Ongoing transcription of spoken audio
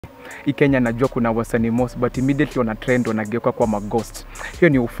Kenya najua kuna wasanii most but immediately wana trend wanageuka kwa maghost. Hiyo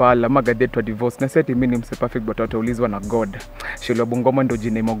ni ufala, magadet wa divorce. Na seti mimi ni mse perfect but wataulizwa na God. Shelly Bungoma ndo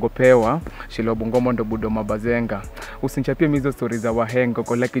jina imogopewa, Shelly Bungoma ndo Budoma Bazenga. Usinichapie hizo stories za wahenga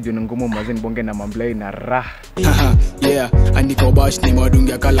kwa like juu ngumu mazeni bonge na mamblei na rah. Yeah, andiko bash ni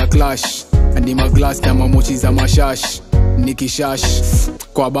madungia kala clash. Andima glass na mamochi za mashash. Nikishash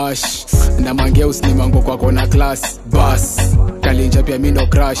kwa bash na mangeus ni mango kwa kona class bus kalinja pia mindo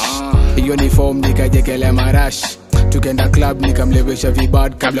crash hiyo ni form nikajekele marash tukenda club nikamlevesha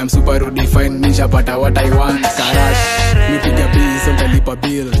vibad kabla msuper define nishapata what I want karash nipiga bills ontalipa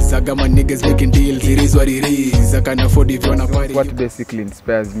bills sagama niggas making deals it is what it is I can afford if you wanna party. What basically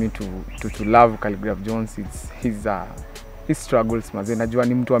inspires me to love Khaligraph Jones is his struggles mazee. Najua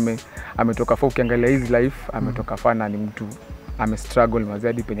ni mtu ametoka fa, ukiangalia his life ametoka fa na ni mtu struggle mazee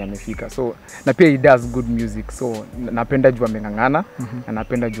hadi penye amefika. So na pia he does good music, so napenda juu amengangana na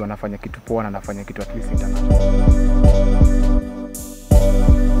napenda juu anafanya kitu poa na anafanya kitu at least international.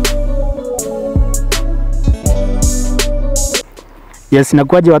 Yes,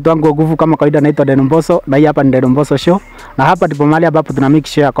 nakuaje watu wangu nguvu kama kawaida, naitwa Denomboso na hii hapa ni Denomboso Show. Na hapa ndipo mahali ambapo tuna make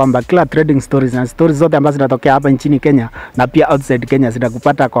sure kwamba kila trading stories na stories zote ambazo zinatokea hapa nchini Kenya na pia outside Kenya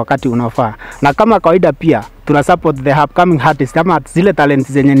zitakupata kwa wakati unaofaa. Na kama kawaida pia tuna support the upcoming artists kama zile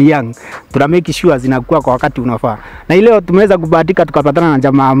talents zenye ni young. Tuna make sure zinakuwa kwa wakati unaofaa. Na leo tumeweza kubahatika tukapatana na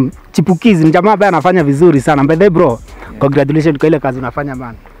jamaa chipukizi, ni jamaa ambaye anafanya vizuri sana. By the bro, congratulations kwa ile kazi unafanya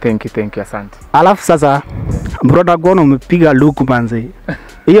man. Thank you, asante. Alafu sasa broda gono umepiga look manze.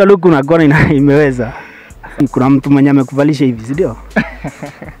 Hiyo look unaona imeweza. Kuna mtu mwenye amekuvalisha hivi, si ndio?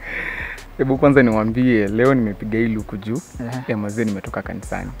 Hebu kwanza niwaambie leo nimepiga hii look juu ya mazee nimetoka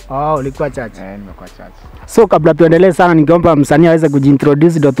kanisani. Oh, ulikuwa church. Nimekuwa church. So kabla tuendelee sana ningeomba msanii aweze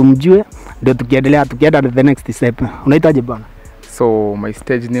kujintroduce ndio tumjue, ndio tukiendelea to the next step. Unaitwaje bwana? So my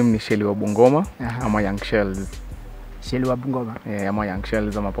stage name ni Shelly wa Bungoma ama Young Shells. Shelly wa Bungoma. Ama Young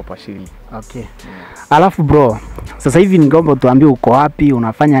Shells ama Papa Shelly. Okay. Alafu bro, sasa hivi ningeomba tuambie uko wapi,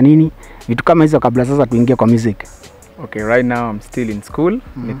 unafanya nini? Vitu kama hizo kabla sasa tuingie kwa music. Okay, right now I'm still in school.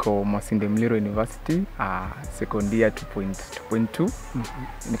 Niko Masinde Mliro University, second year 2.2.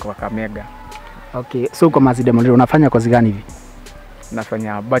 Niko Kakamega. Okay, so kwa Masinde Mliro unafanya kozi gani hivi?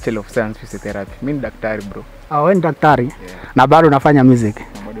 Nafanya Bachelor of Science Physiotherapy. Mimi ni daktari bro. Wewe ni daktari? Na bado unafanya music?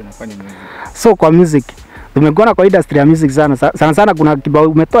 Na bado nafanya music. So kwa music tumekuona kwa industry ya music sana kuna kibao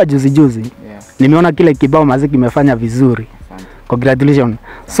umetoa juzi. Nimeona kile kibao muziki imefanya vizuri. Congratulations.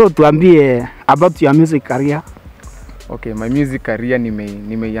 So tuambie about your music career. Okay, my music career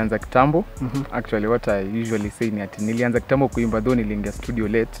nimeianza kitambo. Actually what I usually say ni ati nilianza kitambo kuimba, though niliingia studio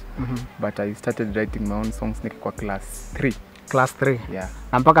late. But I started writing my own songs nikiwa class 3. Class 3. Yeah.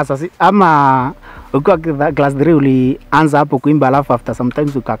 Na mpaka sasa ama ukiwa class 3 ulianza hapo kuimba, alafu after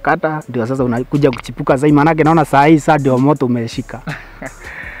sometimes ukakata ndio sasa unakuja kuchipuka zaidi, maana yake naona saa hii sasa ndio moto umeshika.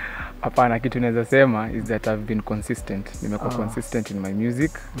 Hapana, kitu naweza sema is that I've been consistent. Nimekuwa consistent in my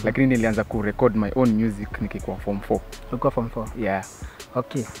music, lakini nilianza kurecord my own music nikiwa form 4. Ulikuwa form 4? Yeah.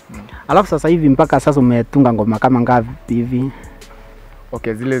 Okay. Alafu sasa hivi mpaka sasa umetunga ngoma kama ngapi hivi?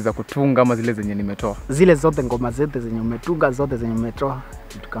 Okay, zile za kutunga ama zile zenye nimetoa? Zile zote ngoma zote zenye umetunga, zote zenye umetoa,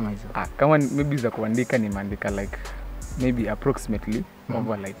 vitu kama hizo. Kama maybe za kuandika nimeandika like maybe approximately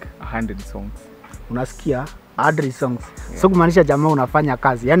over like 100 songs. Unasikia? 100 songs. So kumaanisha jamaa unafanya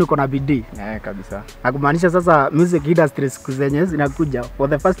kazi, yani uko na bidii. Kabisa. Na kumaanisha sasa music industry siku zenye zinakuja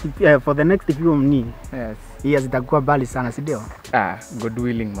for the next few years. Yes. Hii zitakuwa bali sana, si ndio? God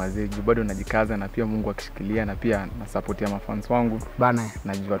willing mazee, bado najikaza na pia Mungu akishikilia na pia na support ya mafans wangu bana.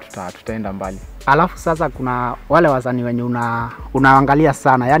 Najua tutaenda mbali. Alafu sasa kuna wale wasanii wenye unaangalia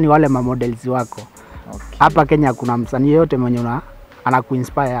sana, yani wale models wako. Okay. Hapa Kenya kuna msanii yote mwenye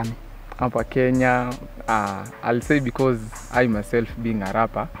anakuinspire yani? Hapa Kenya I'll say because I myself being a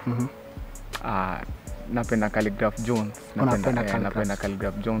rapper, napenda Khaligraph Jones. Napenda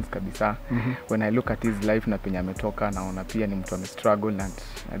Khaligraph Jones kabisa. When I look at his life na penye ametoka naona pia ni mtu struggle, and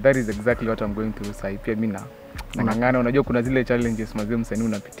that is exactly what I'm going through. Sai pia mimi nangangana, unajua kuna zile challenges mazee msanii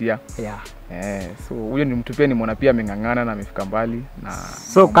unapitia. So huyo ni mtu pia nimeona pia amengangana na amefika mbali na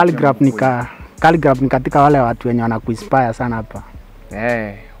so Khaligraph ni katika wale watu wenye wanakuinspire sana hapa.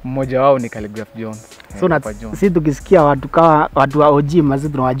 Mmoja wao ni Khaligraph Jones. So si tukisikia watu wa OG mazee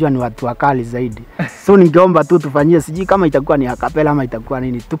tunawajua ni watu wakali zaidi. So ningeomba tu tufanyie, siji kama itakuwa ni acapella ama itakuwa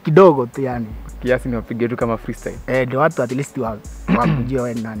nini, tu kidogo tu yani. Kiasi ni wapige tu kama freestyle. Ndio watu at least wakujue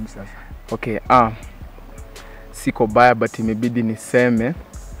wewe nani sasa. Okay, siko baya but imebidi niseme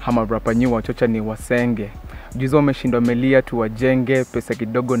hama rapa nyi wachocha ni wasenge. Juzo wameshindwa melia tu wajenge, pesa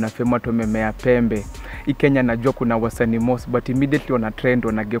kidogo na fema tumemea pembe. hii Kenya najua kuna wasanii most but immediately wana trend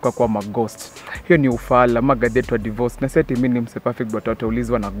wanageuka kwa maghost. Hiyo ni ufala, magazetwa divorce. Na seti mimi ni mse perfect but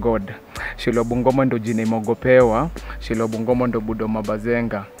wataulizwa na God. Shelly Bungoma ndo jina imeogopewa, Shelly Bungoma ndo Bungoma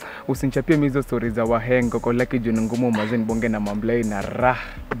bazenga. Usinichapie hizo stories za wahenga kwa laki juni ngumu mazeni bonge na mamblei na rah.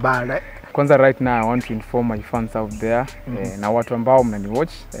 Bale. Kwanza right now I want to inform my fans out there na watu ambao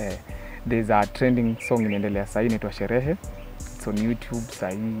mnaniwatch. There's a trending song inaendelea sasa inaitwa Sherehe. It's on YouTube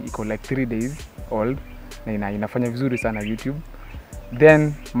sasa iko like 3 days old na inafanya vizuri sana YouTube.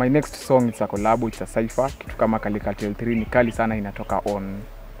 Then my next song it's a collab, it's a cypher, kitu kama Khaligraph 3 ni kali sana inatoka on.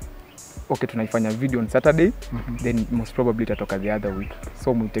 Okay, tunaifanya video on Saturday, then most probably itatoka the other week.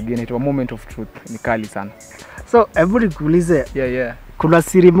 So muitegee, inaitwa Moment of Truth, ni kali sana. So hebu nikuulize, Yeah. kuna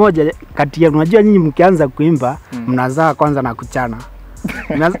siri moja kati ya, unajua nyinyi mkianza kuimba mnazaa kwanza na kuchana.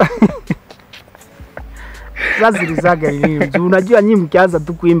 Sasa siri zake ni unajua nyinyi mkianza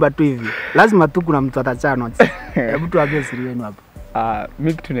tu kuimba tu hivi lazima tu kuna mtu atachana. Hebu tuambie siri yenu hapo.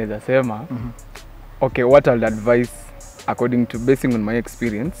 Mimi kitu naweza sema, okay, what I'll advise according to basing on my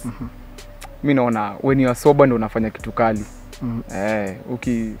experience, mimi naona when you are sober ndo unafanya kitu kali.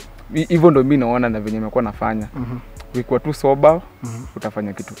 Hivyo ndo mimi naona na venye nimekuwa nafanya. Ukiwa tu sober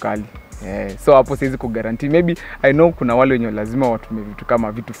utafanya kitu kali. So hapo siwezi kugarantii. Maybe I know kuna wale wenye lazima watumie vitu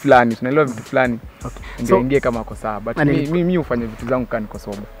kama vitu fulani, tunaelewa vitu fulani. Okay. Ndio ingie kama uko sawa, but mimi hufanya vitu zangu kama niko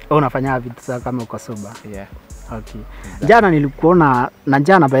sober. Unafanya vitu zako kama uko sober? Yeah. Okay. Jana nilikuona na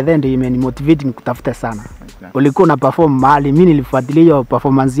jana by the end imenimotivate nikutafuta sana. Ulikuwa una perform mahali, mimi nilifuatilia hiyo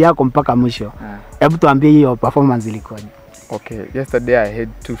performance yako mpaka mwisho. Hebu tuambie hiyo performance ilikuwaje? Okay, yesterday I had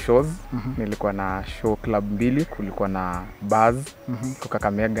 2 shows. Nilikuwa na show club 2, kulikuwa na Buzz kwa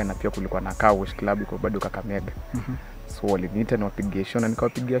Kakamega na pia kulikuwa na Car Wash Club kwa bado Kakamega. So waliniita na wapigie show na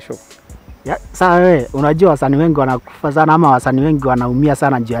nikawapigia show. Yeah, sasa wewe unajua wasanii wengi wanakufa sana ama wasanii wengi wanaumia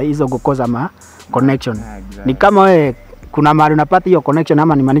sana njia hizo kukosa connection. Exactly. Ni kama wewe kuna mahali unapata hiyo connection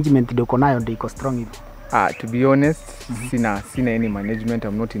ama ni management ndio uko nayo ndio iko strong hivi? To be honest, sina any management,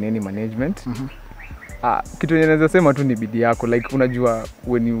 I'm not in any management. Kitu ninaweza sema tu ni bidii yako, like unajua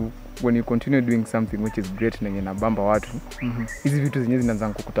when you continue doing something which is great na inabamba watu, hizi vitu zenyewe zinaanza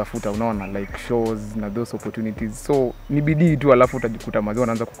kukutafuta, unaona, like shows na those opportunities. So ni bidii tu, alafu utajikuta mazao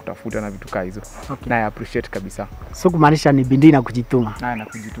anaanza kukutafuta na vitu kama hizo. Okay. Na I appreciate kabisa. So kumaanisha ni bidii na kujituma. Na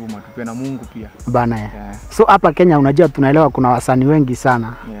kujituma tu na Mungu pia. Bana. Yeah. So hapa Kenya unajua tunaelewa kuna wasanii wengi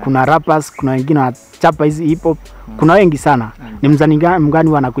sana. Yeah. Kuna rappers, kuna wengine wanachapa hizi hip hop, kuna wengi sana. Ni msanii gani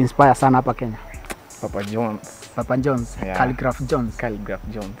wanakuinspire sana hapa Kenya? Papa Jones, yeah. Khaligraph Jones.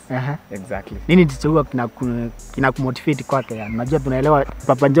 Exactly. Nini ndicho kina kumotivate kwake yani? Unajua tunaelewa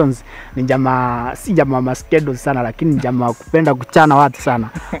Papa Jones ni jamaa, si jamaa maskedo sana, lakini jamaa kupenda kuchana watu sana.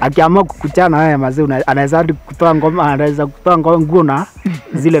 Akiamua kukuchana wewe mazee anaweza kutoa ngoma, anaweza kutoa nguo na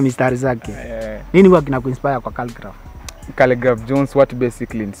zile mistari zake. Nini huwa kina kuinspire kwa Khaligraph? Khaligraph Jones, what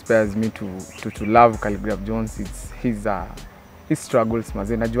basically inspires me to love Khaligraph Jones, it's his struggles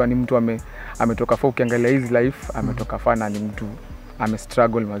mazee. Najua ni mtu ametoka fa, ukiangalia his life ametoka fa na ni mtu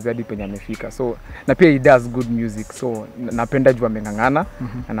struggle mazee hadi penye amefika. So na pia he does good music, so napenda juu amengangana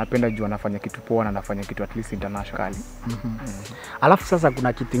na napenda juu anafanya kitu poa na anafanya kitu at least internationally. Alafu sasa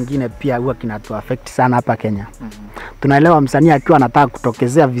kuna kitu kingine pia huwa kinatu affect sana hapa Kenya. Tunaelewa msanii akiwa anataka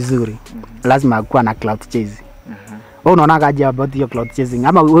kutokezea vizuri lazima akuwe na clout chase. Wewe unaona aje about hiyo clout chasing?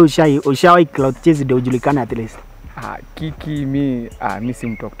 Ama wewe ushawahi clout chase ndio ujulikane at least? Kiki mi si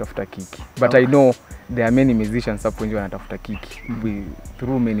mtu wa kutafuta kiki. But I know there are many musicians hapo nje wanatafuta kiki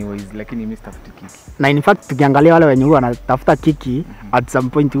through many ways, lakini mimi sitafuti kiki. Na in fact tukiangalia wale wenye huwa wanatafuta kiki at some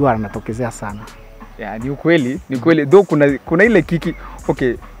point huwa wanatokezea sana. Yeah, ni ukweli. Though kuna ile kiki,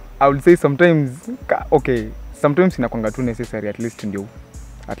 okay, I would say sometimes inakuanga tu necessary at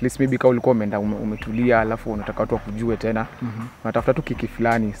least maybe kama ulikuwa umetulia alafu unataka watu wakujue tena, unatafuta tu kiki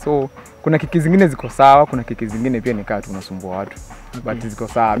fulani. So kuna kiki zingine ziko sawa, kuna kiki zingine pia nikaa tu unasumbua watu. Okay. But ziko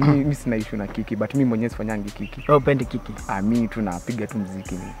sawa. Mimi sina issue na kiki, but mimi mwenyewe sifanyangi kiki. Wewe upendi kiki? Mimi tu napiga tu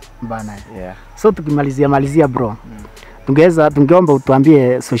muziki ni bana. Yeah. So tukimalizia bro. Tungeomba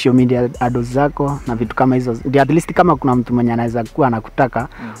utuambie social media handles zako na vitu kama hizo. Ndio at least kama kuna mtu mwenye anaweza kuwa anakutaka.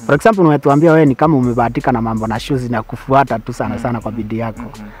 For example umetuambia wewe ni kama umebahatika na mambo na shows na kufuata tu sana kwa bidii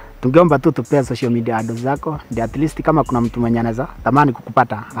yako. Tungeomba tu tupea social media handles zako. Ndio at least kama kuna mtu mwenye anaweza tamani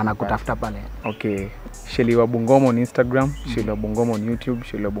kukupata anakutafuta pale. Okay. Shelly Bungoma on Instagram, Shelly Bungoma on YouTube,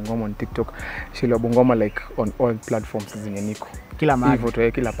 Shelly Bungoma on TikTok, Shelly Bungoma like on all platforms zenye niko. Kila mahali. Hivyo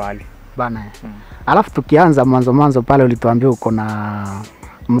tu kila pahali. Bana. Alafu tukianza mwanzo pale ulituambia uko na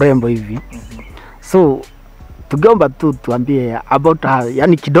mrembo hivi. So tungeomba tu tuambie about her,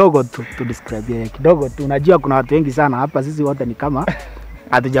 yani kidogo tu describe kidogo tu. Unajua kuna watu wengi sana hapa, sisi wote ni kama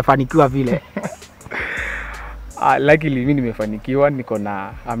hatujafanikiwa vile. Luckily mimi nimefanikiwa, niko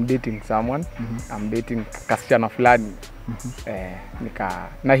na I'm dating someone. I'm dating kasichana fulani.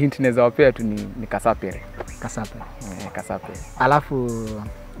 Na hint naweza wapea tu ni Kasapere. Kasapere. Kasapere. Alafu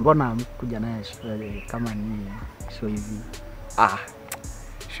mbona mkuja naye kama ni show hivi?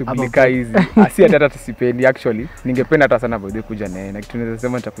 Shughulika hizi. Si hata tusipendi actually. Ningependa hata sana bado kuja naye. Na kitu naweza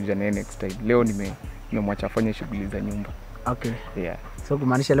sema nitakuja naye next time. Leo nimemwacha afanye shughuli za nyumba. Okay. Yeah. So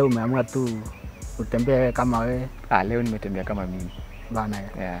kumaanisha leo umeamua tu utembee wewe kama wewe? Leo nimetembea kama mimi. Bana.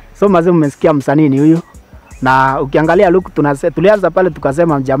 Yeah. So mazee mmesikia msanii ni huyu. Na ukiangalia look tulianza pale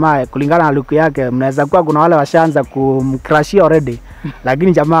tukasema jamaa kulingana na look yake mnaweza kuwa kuna wale washaanza kumcrashia already.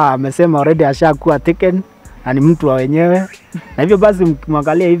 Lakini jamaa amesema already ashakuwa taken na ni mtu wa wenyewe. Na hivyo basi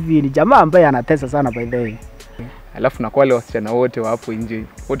mkiangalia hivi ni jamaa ambaye anatesa sana by the way. Alafu na kwa wale wasichana wote wa hapo nje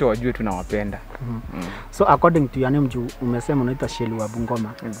wote wajue tunawapenda. So according to your name umesema unaitwa Shelly wa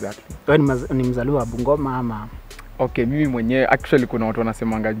Bungoma. Exactly. Wewe ni mzaliwa wa Bungoma ama? Okay, mimi mwenyewe actually kuna watu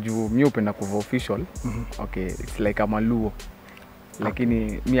wanasemanga juu mimi upenda kuva official. Okay, it's like I'm a Luo.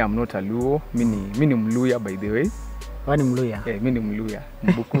 Lakini me I'm not a Luo. Mimi ni Mluya by the way. Wewe ni Mluya? Mimi ni Mluya.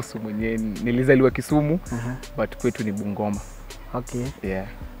 Mbukusu mwenyewe nilizaliwa Kisumu but kwetu ni Bungoma. Okay. Yeah.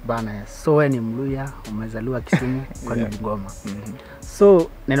 Bana, so wewe ni Mluya, umezaliwa Kisumu kwa Bungoma. So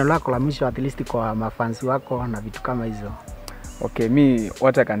neno lako la mwisho at least kwa mafansi wako na vitu kama hizo. Okay,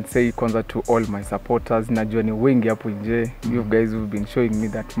 what I can say kwanza to all my supporters, najua ni wengi hapo nje. You guys have been showing me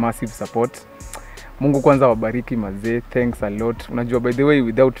that massive support. Mungu kwanza wabariki mazee, thanks a lot. Unajua by the way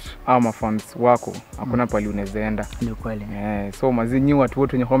without our fans wako hakuna pali unawezaenda. Ni kweli. So mazee nyi watu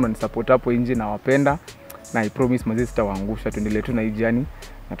wote wenye home na support hapo nje na wapenda na I promise mazee sitawaangusha, tuendelee tu na hii journey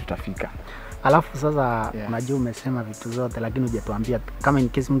na tutafika. Alafu sasa unajua umesema vitu zote lakini hujatuambia kama in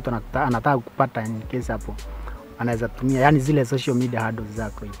case mtu anataka kupata in case hapo anaweza tumia yani zile social media handles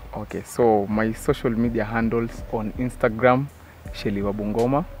zako hivi. Okay, so my social media handles on Instagram Shelly wa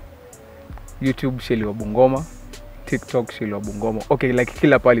Bungoma, YouTube Shelly wa Bungoma, TikTok Shelly wa Bungoma. Okay, like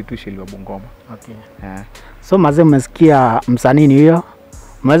kila pali tu Shelly wa Bungoma. Okay. So mazee mmesikia msanii ni huyo.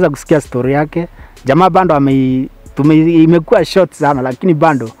 Mmeweza kusikia story yake. Jamaa bando imekuwa short sana lakini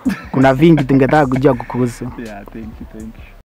bando kuna vingi tungetaka kujua kukuhusu. Yeah, thank you.